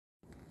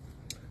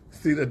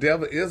See, the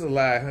devil is a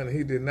lie, honey.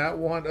 He did not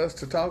want us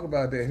to talk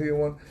about that. He didn't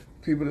want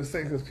people to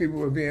say, because people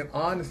were being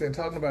honest and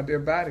talking about their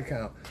body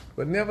count.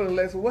 But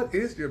nevertheless, what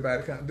is your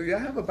body count? Do y'all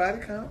have a body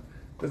count?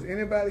 Does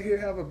anybody here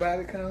have a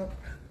body count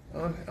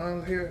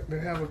on here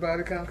that have a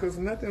body count? Because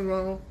nothing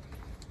wrong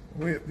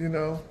with,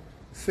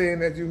 saying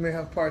that you may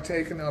have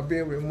partaken or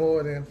been with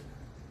more than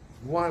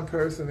one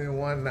person in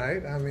one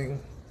night. I mean,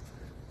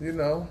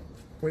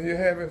 when you're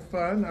having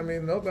fun, I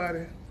mean,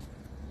 nobody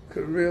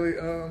could really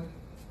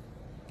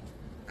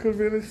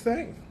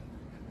say.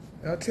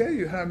 I'll tell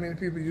you how many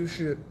people you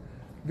should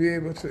be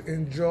able to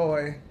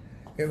enjoy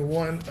in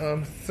one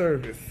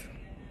service,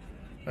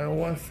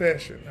 one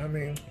session. I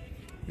mean,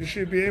 you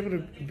should be able to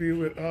be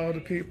with all the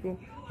people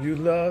you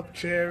love,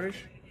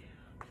 cherish,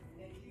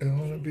 and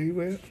want to be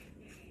with.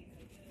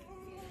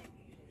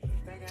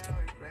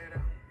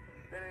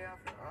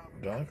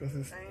 Donkus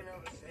is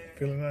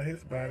filling out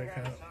his body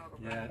count.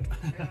 Yeah.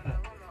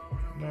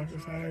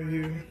 Donkus, how are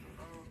you?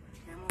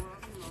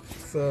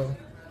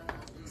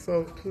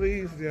 So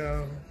please,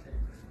 y'all,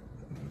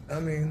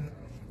 I mean,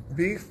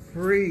 be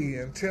free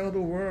and tell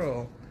the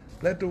world.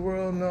 Let the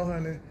world know,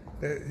 honey,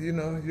 that,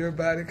 your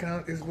body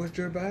count is what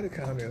your body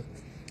count is.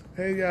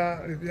 Hey,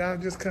 y'all, if y'all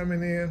just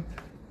coming in,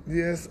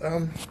 yes,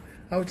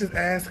 I was just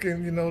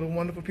asking, the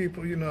wonderful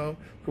people, who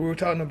we were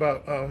talking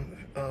about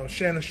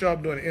Shannon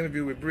Sharpe doing an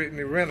interview with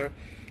Brittany Renner,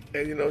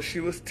 and, she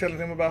was telling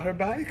them about her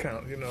body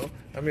count,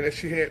 I mean, that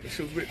she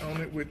was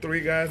on it with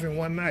 3 guys in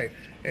one night.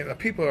 And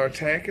people are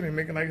attacking and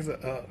making like it's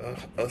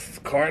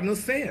a cardinal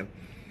sin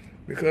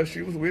because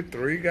she was with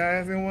 3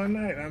 guys in one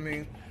night. I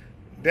mean,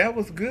 that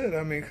was good.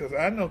 I mean, because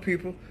I know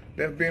people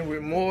that have been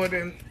with more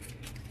than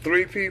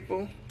 3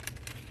 people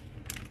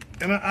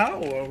in an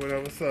hour or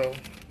whatever. So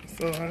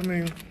I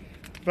mean,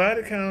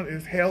 body count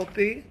is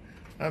healthy.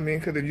 I mean,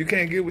 because if you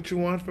can't get what you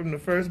want from the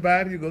first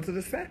body, you go to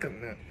the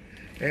second now.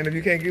 And if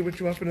you can't get what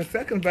you want from the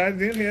second body,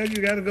 then hell,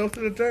 you got to go to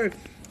the third.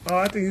 Oh,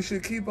 I think you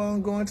should keep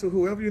on going to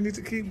whoever you need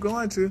to keep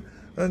going to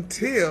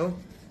until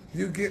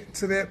you get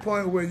to that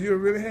point where you're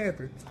really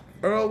happy.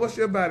 Earl, what's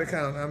your body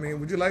count? I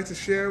mean, would you like to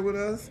share with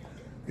us,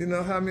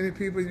 how many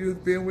people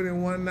you've been with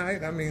in one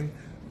night? I mean,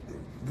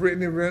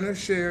 Brittany Renner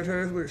shared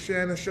hers with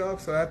Shannon Sharpe,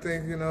 so I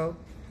think,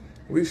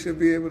 we should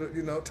be able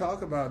to,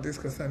 talk about this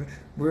because, honey,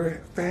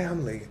 we're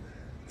family.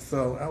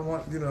 So I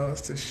want,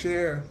 us to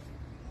share,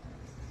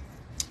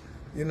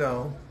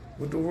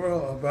 with the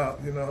world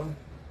about,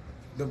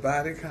 the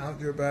body count,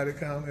 your body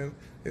count, and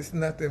it's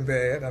nothing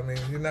bad. I mean,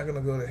 you're not going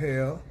to go to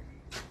hell.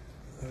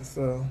 And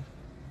so,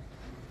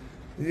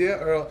 yeah,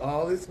 Earl,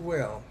 all is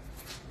well.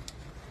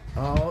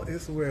 All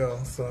is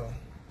well. So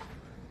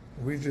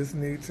we just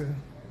need to.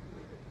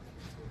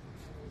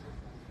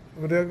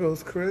 Well, there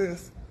goes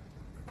Chris.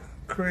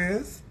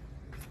 Chris?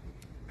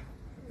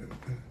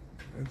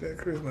 Is that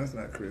Chris? No, that's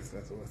not Chris.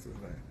 That's what's his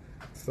name.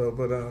 So,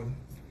 but, I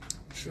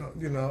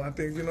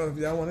think, if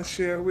y'all want to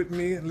share with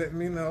me and let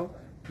me know,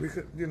 we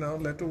could,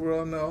 let the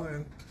world know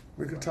and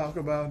we could talk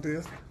about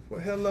this. Well,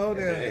 hello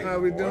there. Hey, how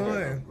we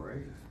doing?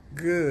 Great.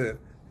 Good.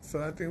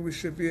 So I think we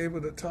should be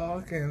able to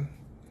talk and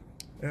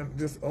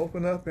just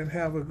open up and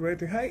have a great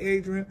thing. Hi,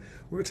 Adrian.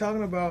 We were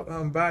talking about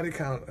body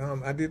count.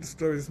 I did the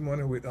story this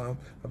morning with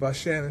about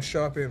Shannon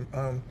Sharpe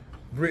and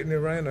Brittany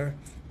Renner,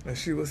 and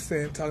she was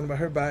talking about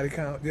her body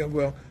count. Yeah,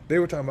 well, they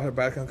were talking about her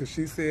body count because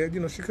she said,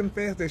 she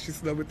confessed that she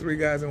slept with 3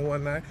 guys in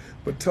one night,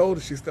 but told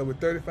us she slept with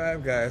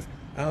 35 guys.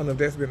 I don't know if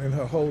that's been in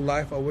her whole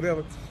life or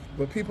whatever,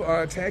 but people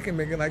are attacking,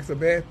 making like it's a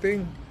bad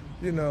thing,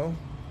 Do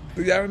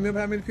y'all remember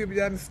how many people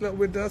y'all done slept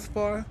with thus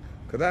far?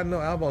 Because I know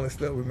I've only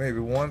slept with maybe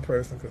one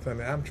person because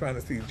I'm trying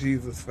to see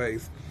Jesus'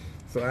 face.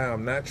 So I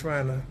am not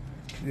trying to,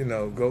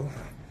 go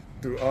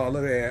through all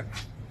of that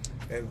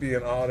and be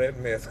in all that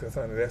mess because,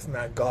 that's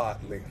not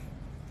godly.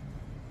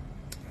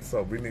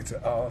 So we need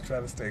to all try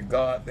to stay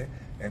godly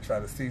and try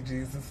to see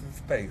Jesus'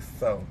 face.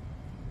 So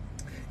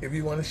if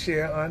you want to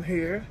share on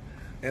here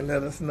and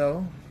let us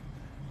know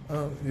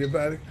your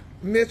body.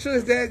 Mitchell,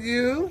 is that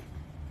you?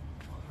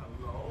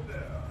 Hello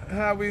there.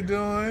 How we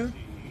doing?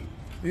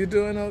 You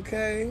doing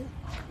okay?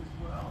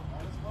 Well,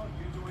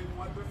 you're doing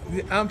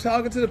wonderful. I'm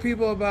talking to the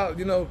people about,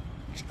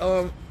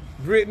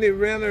 Brittany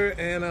Renner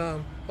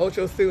and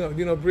Ocho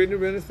Cinco. Brittany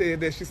Renner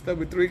said that she slept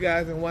with 3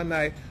 guys in one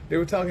night. They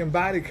were talking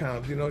body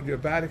count, your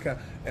body count.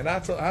 And I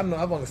know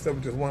I've only slept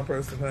with just one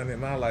person, honey, in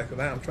my life,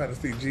 because I am trying to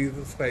see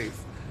Jesus'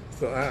 face.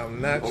 So I am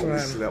not You trying. only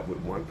slept with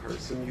one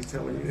person, you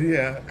telling me?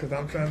 Yeah, because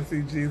I'm trying to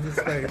see Jesus'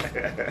 face.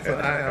 So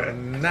I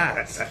am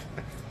not.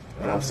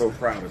 I'm so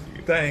proud of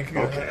you. Thank you.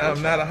 Okay,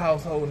 I'm not a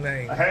household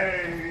name.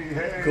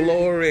 Hey.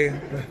 Glory.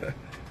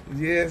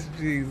 Yes,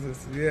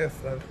 Jesus. Yes.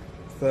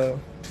 So.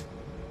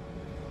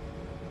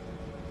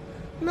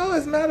 No,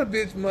 it's not a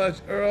bitch much,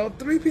 Earl.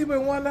 3 people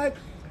in one night.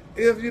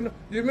 If you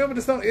remember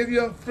the song, if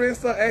your friend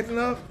start acting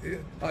up,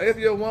 or if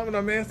your woman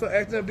or man start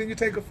acting up, then you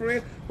take a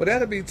friend. Well,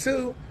 that'll be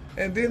 2.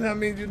 And then,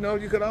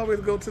 you could always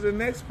go to the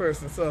next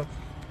person. So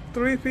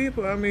 3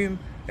 people, and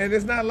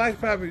it's not like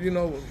probably,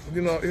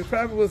 it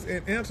probably was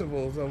in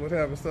intervals or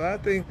whatever. So I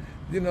think,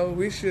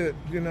 we should,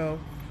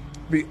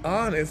 be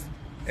honest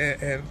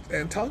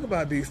and talk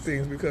about these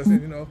things, because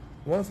you know,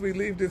 once we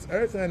leave this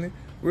earth, honey,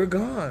 we're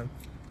gone.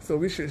 So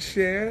we should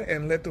share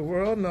and let the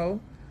world know,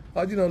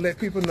 or you know, let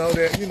people know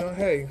that, you know,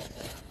 hey,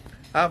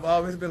 I've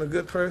always been a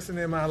good person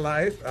in my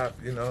life. I've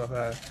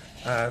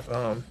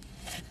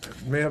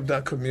may have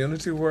done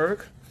community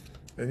work,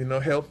 and you know,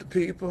 helped the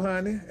people,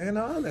 honey, and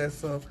all that.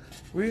 So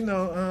we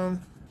know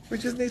we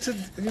just need to,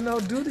 you know,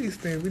 do these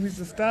things. We need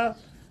to stop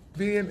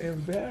being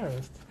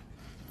embarrassed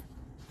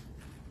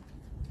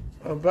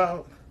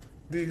about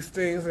these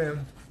things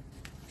and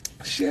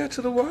share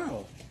to the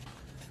world.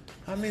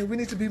 I mean, we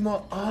need to be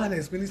more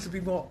honest. We need to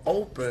be more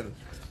open.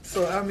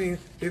 So, I mean,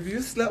 if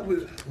you slept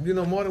with, you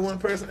know, more than one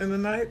person in the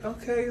night,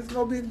 okay, it's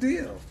no big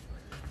deal.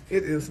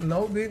 It is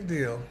no big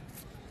deal.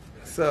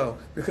 So,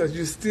 because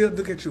you still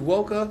look at, you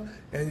woke up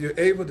and you're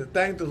able to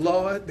thank the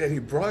Lord that He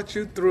brought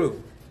you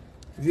through.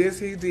 Yes,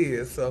 He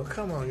did. So,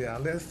 come on,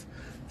 y'all. Let's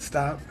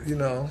stop, you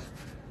know,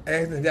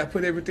 acting. Y'all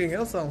put everything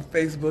else on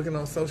Facebook and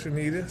on social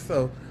media.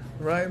 So,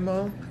 right,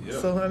 Mom?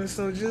 Yep. So, honey,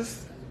 so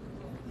just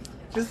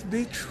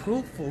be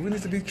truthful. We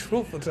need to be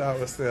truthful to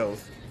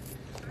ourselves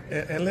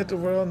and let the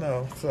world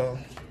know. So,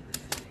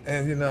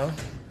 and you know,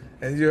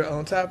 and you're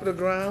on top of the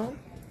ground,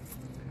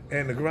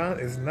 and the ground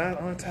is not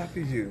on top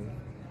of you.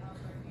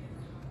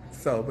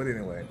 So, but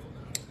anyway,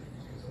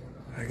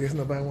 I guess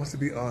nobody wants to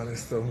be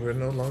honest, so we're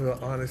no longer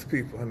honest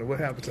people. And what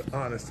happened to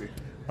honesty?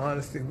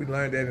 Honesty, we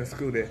learned that in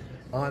school, that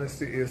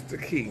honesty is the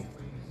key.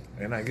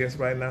 And I guess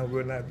right now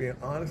we're not being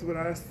honest with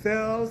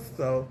ourselves,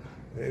 so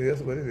it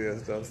is what it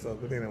is, though. So,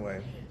 but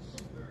anyway,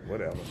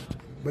 whatever.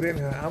 But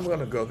anyway, I'm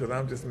gonna go because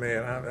I'm just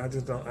mad.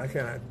 I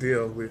cannot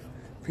deal with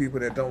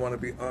people that don't want to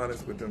be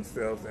honest with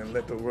themselves and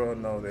let the world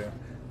know that,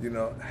 you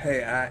know,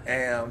 hey, I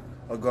am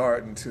a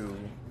garden tool,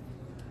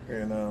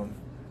 and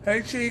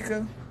hey,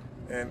 Chica,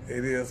 and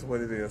it is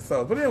what it is.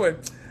 So, but anyway,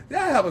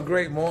 y'all have a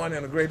great morning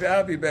and a great day.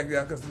 I'll be back,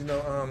 y'all, because you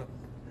know,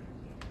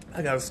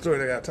 I got a story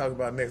that I got to talk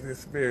about next.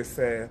 It's very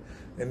sad.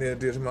 And then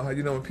there's my,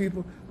 you know,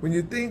 when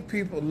you think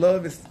people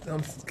love is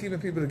keeping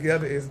people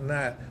together, it's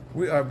not.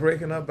 We are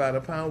breaking up by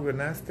the pound. We're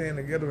not staying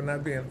together. We're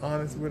not being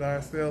honest with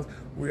ourselves.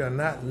 We are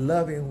not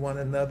loving one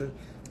another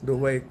the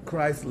way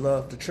Christ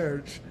loved the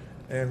church.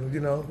 And,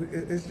 you know,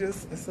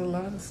 it's a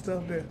lot of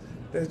stuff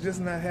that's just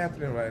not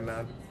happening right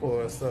now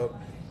for us. So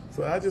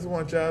I just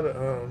want y'all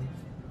to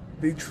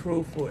be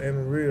truthful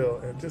and real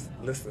and just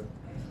listen,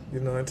 you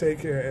know, and take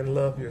care and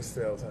love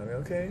yourselves, honey,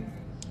 okay?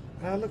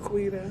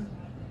 Alaquita.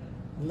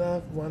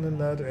 Love one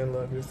another and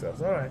love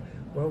yourselves. All right.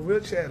 Well, we'll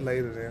chat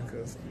later then,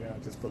 because y'all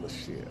just full of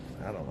shit.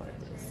 I don't like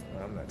this.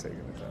 I'm not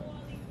taking the time.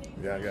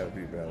 Y'all got to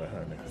be better,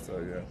 honey. So,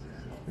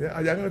 yeah.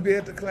 Are y'all going to be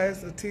at the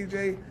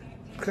TJ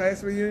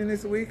class reunion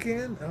this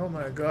weekend? Oh,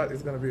 my God.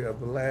 It's going to be a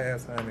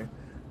blast, honey.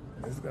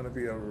 It's going to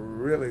be a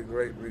really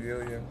great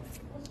reunion.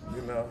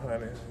 You know,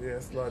 honey.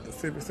 Yes, Lord. The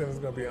Civic Center is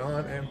going to be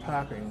on and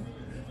popping.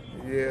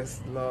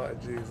 Yes,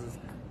 Lord Jesus.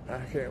 I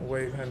can't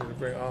wait, honey, to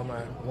bring all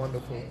my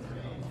wonderful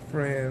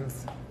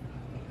friends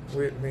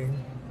with me.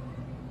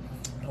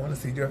 I want to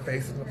see your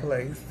face in the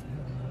place.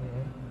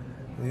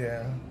 Mm-hmm.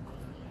 Yeah.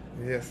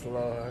 Yes,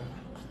 Lord.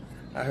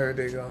 I heard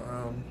they're going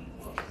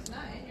to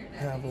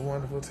have a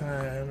wonderful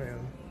time,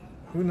 and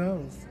who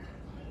knows?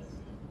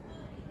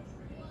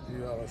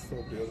 You all are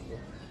so beautiful.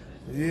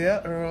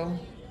 Yeah, Earl.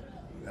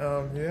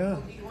 Yeah.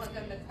 You want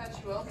them to cut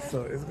you open?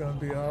 So it's going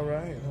to be all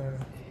right, honey.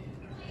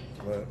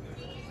 But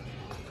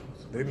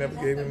they never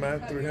gave me my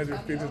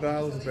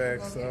 $350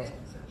 back, so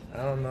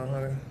I don't know,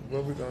 honey,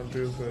 what we're going to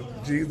do,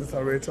 but Jesus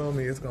already told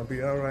me it's going to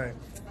be all right.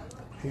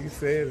 He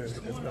said it's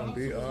going to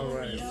be all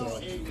right,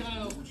 so,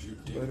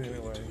 but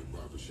anyway,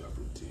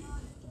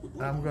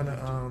 I'm going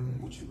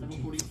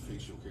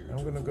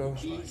to go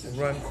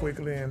run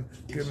quickly and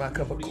get my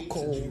cup of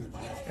cocoa,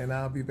 and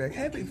I'll be back.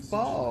 Happy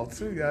fall,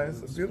 too,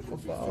 guys. It's a beautiful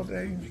fall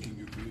day.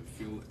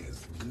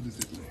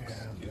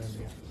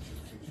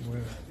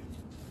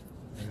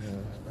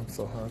 Yeah, I'm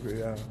so hungry,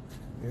 y'all.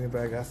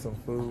 Anybody got some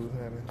food,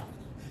 honey?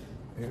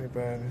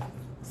 Anybody?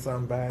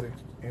 Somebody?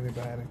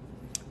 Anybody?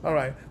 All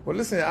right. Well,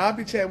 listen, I'll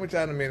be chatting with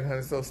y'all in a minute,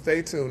 honey, so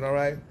stay tuned, all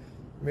right?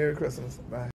 Merry Christmas. Bye.